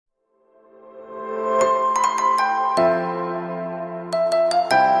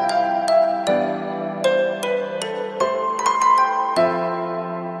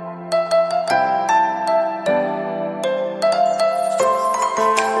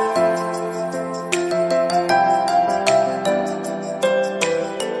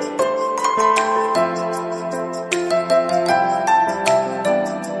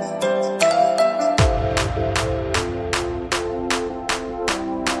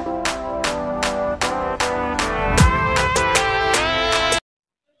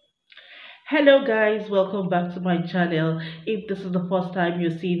Hello guys, welcome back to my channel. If this is the first time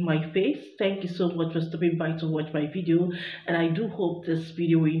you're seeing my face, thank you so much for stopping by to watch my video, and I do hope this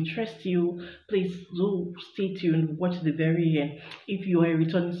video will interest you. Please do stay tuned, watch the very end. If you are a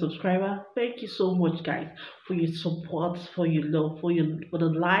returning subscriber, thank you so much guys for your support, for your love, for the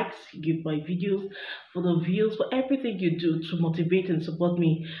likes you give my videos, for the views, for everything you do to motivate and support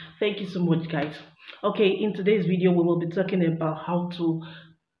me. Thank you so much guys. Okay, in today's video we will be talking about how to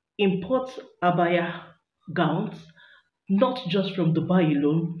import abaya gowns, not just from Dubai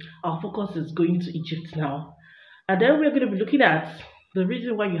alone. Our focus is going to Egypt now. And then we're going to be looking at the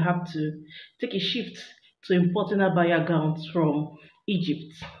reason why you have to take a shift to importing abaya gowns from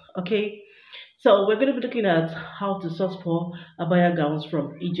Egypt. Okay, so we're going to be looking at how to source for abaya gowns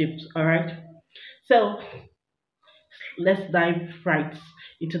from Egypt. All right, so let's dive right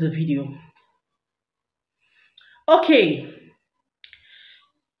into the video. Okay,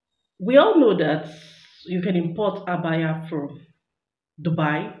 we all know that you can import abaya from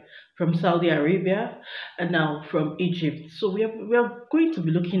Dubai, from Saudi Arabia, and now from Egypt. So we are going to be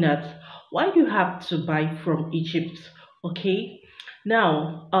looking at why you have to buy from Egypt. Okay,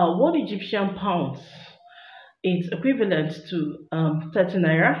 now 1 Egyptian pounds is equivalent to 30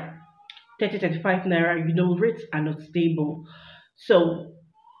 naira, 35 naira. You know, rates are not stable. So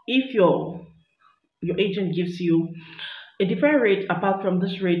if your agent gives you a different rate apart from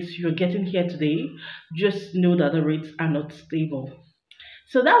this rate you're getting here today, just know that the rates are not stable.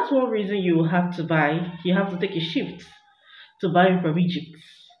 So that's one reason you will have to buy, you have to take a shift to buying from Egypt,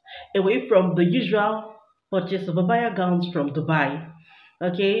 away from the usual purchase of abaya gowns from Dubai.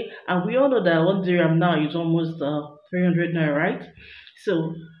 Okay, and we all know that 1 dirham now is almost 300 naira, right?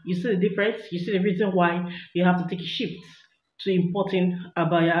 So you see the difference, you see the reason why you have to take a shift to importing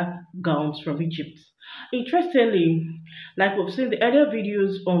abaya gowns from Egypt. Interestingly, like we've seen the other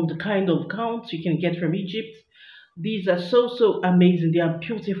videos on the kind of gowns you can get from Egypt, these are so amazing. They are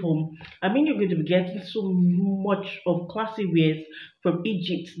beautiful. I mean, you're going to be getting so much of classy wears from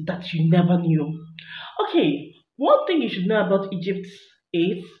Egypt that you never knew. Okay, one thing you should know about Egypt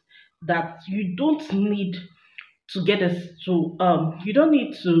is that you don't need to get us to you don't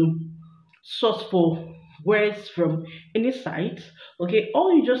need to source for wares from any site. Okay,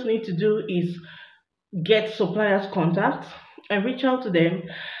 all you just need to do is get suppliers contact and reach out to them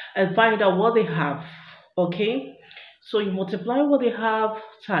and find out what they have. Okay, so you multiply what they have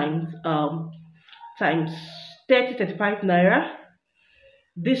times 30 35 naira.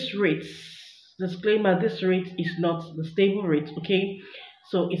 This rate, disclaimer, this rate is not the stable rate. Okay,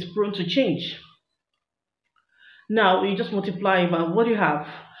 so it's prone to change. Now you just multiply by what you have.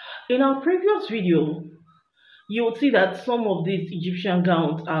 In our previous video, you will see that some of these Egyptian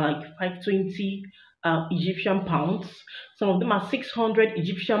gowns are like 520 Egyptian pounds. Some of them are 600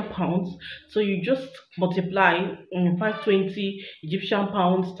 Egyptian pounds. So you just multiply 520 Egyptian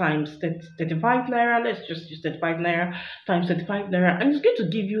pounds times 35 naira. Let's just use 35 naira times 35 naira, and it's going to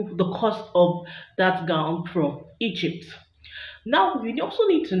give you the cost of that gown from Egypt. Now, you also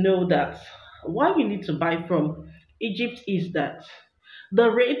need to know that why you need to buy from Egypt is that the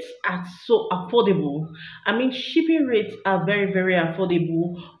rates are so affordable. I mean, shipping rates are very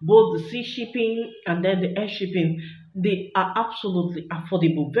affordable. Both the sea shipping and then the air shipping, they are absolutely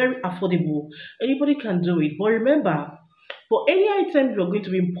affordable, very affordable. Anybody can do it. But remember, for any item you're going to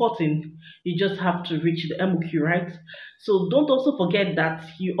be importing, you just have to reach the MOQ, right? So don't also forget that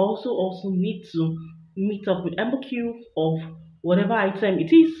you also need to meet up with MOQ of whatever item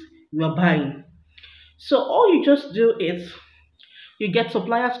it is you are buying. So all you just do is you get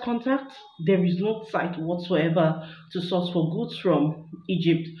suppliers contact. There is no site whatsoever to source for goods from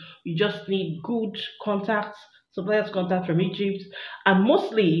Egypt. You just need good contacts, suppliers contact from Egypt. And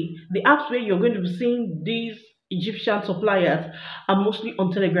mostly the apps where you're going to be seeing these Egyptian suppliers are mostly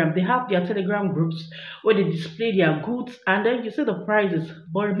on Telegram. They have their Telegram groups where they display their goods and then you see the prices.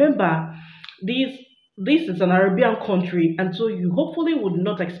 But remember, this is an Arabian country, and so you hopefully would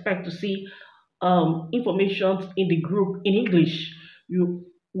not expect to see information in the group in English. You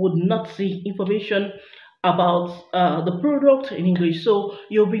would not see information about the product in English. So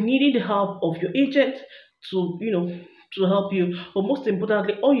you'll be needing the help of your agent to, to help you. But most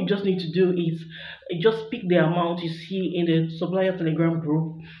importantly, all you just need to do is just pick the amount you see in the supplier Telegram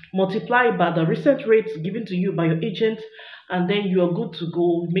group, multiply by the recent rates given to you by your agent, and then you are good to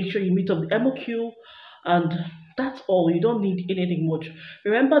go. Make sure you meet up the MOQ, and that's all. You don't need anything much.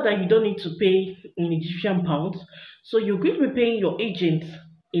 Remember that you don't need to pay in Egyptian pounds. So you're going to be paying your agent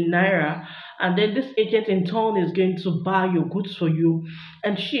in naira, and then this agent in turn is going to buy your goods for you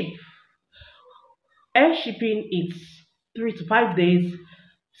and ship. Air shipping is 3 to 5 days.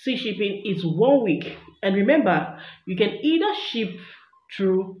 Sea shipping is 1 week. And remember, you can either ship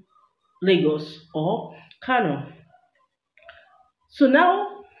through Lagos or Kano. So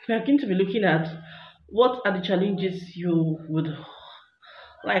now we are going to be looking at what are the challenges you would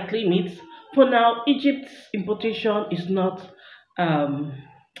likely meet. For now, Egypt's importation um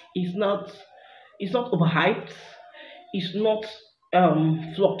is not is not overhyped, it's not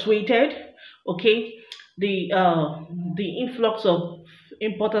fluctuated. Okay, the uh the influx of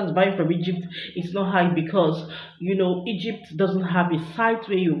importers buying from Egypt is not high because Egypt doesn't have a site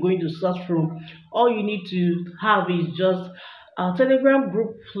where you're going to search from. All you need to have is just Telegram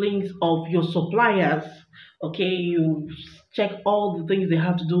group links of your suppliers. Okay, you check all the things they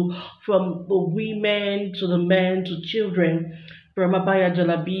have to do, from the women to the men to children, from Abaya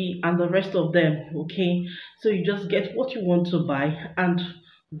Jalabi and the rest of them. Okay, so you just get what you want to buy and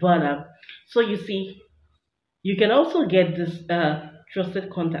voila. So you see, you can also get this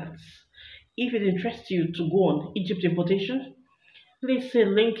trusted contacts. If it interests you to go on Egypt importation, please see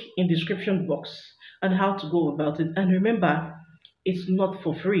link in description box and how to go about it. And remember, it's not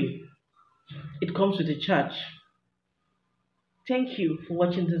for free. It comes with a charge. Thank you for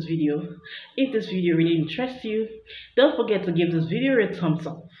watching this video. If this video really interests you, don't forget to give this video a thumbs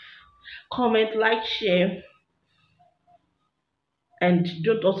up. Comment, like, share, and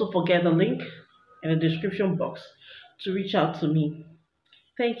don't also forget the link in the description box to reach out to me.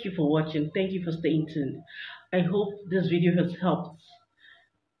 Thank you for watching. Thank you for staying tuned. I hope this video has helped.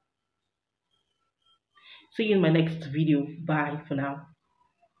 See you in my next video. Bye for now.